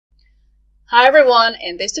Hi everyone,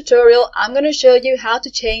 in this tutorial I'm going to show you how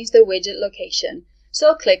to change the widget location.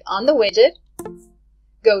 So click on the widget,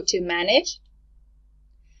 go to Manage,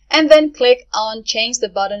 and then click on Change the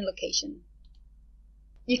button location.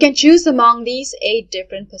 You can choose among these 8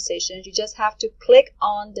 different positions. You just have to click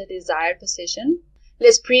on the desired position.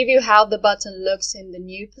 Let's preview how the button looks in the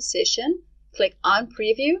new position. Click on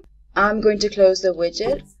Preview. I'm going to close the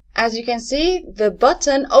widget. As you can see, the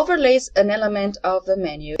button overlays an element of the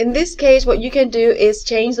menu. In this case, what you can do is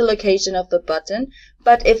change the location of the button,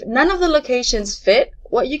 but if none of the locations fit,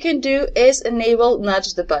 what you can do is enable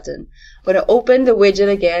Nudge the button. I'm going to open the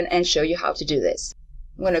widget again and show you how to do this.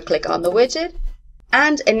 I'm going to click on the widget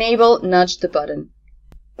and enable Nudge the button.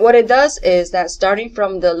 What it does is that starting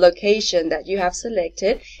from the location that you have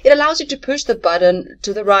selected, it allows you to push the button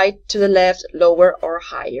to the right, to the left, lower, or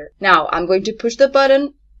higher. Now, I'm going to push the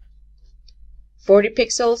button 40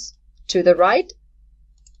 pixels to the right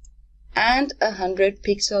and 100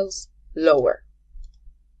 pixels lower.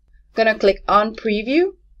 I'm going to click on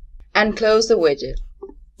Preview and close the widget.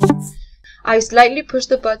 I slightly push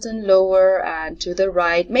the button lower and to the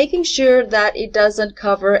right, making sure that it doesn't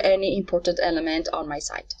cover any important element on my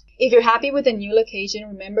site. If you're happy with the new location,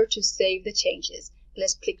 remember to save the changes.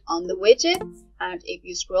 Let's click on the widget, and if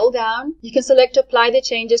you scroll down, you can select to apply the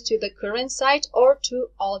changes to the current site or to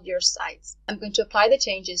all your sites. I'm going to apply the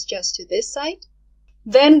changes just to this site.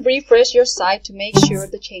 Then refresh your site to make sure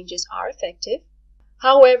the changes are effective.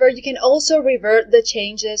 However, you can also revert the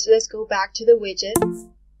changes. Let's go back to the widget.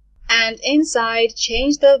 And inside,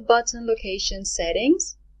 change the button location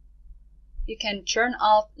settings. You can turn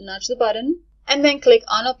off Nudge the button and then click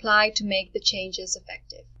on Apply to make the changes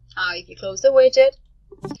effective. If you close the widget,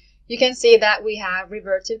 you can see that we have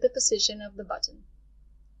reverted the position of the button.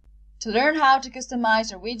 To learn how to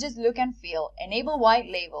customize your widget's look and feel, enable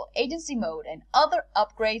white label, agency mode, and other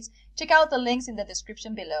upgrades, check out the links in the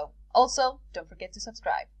description below. Also, don't forget to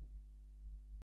subscribe.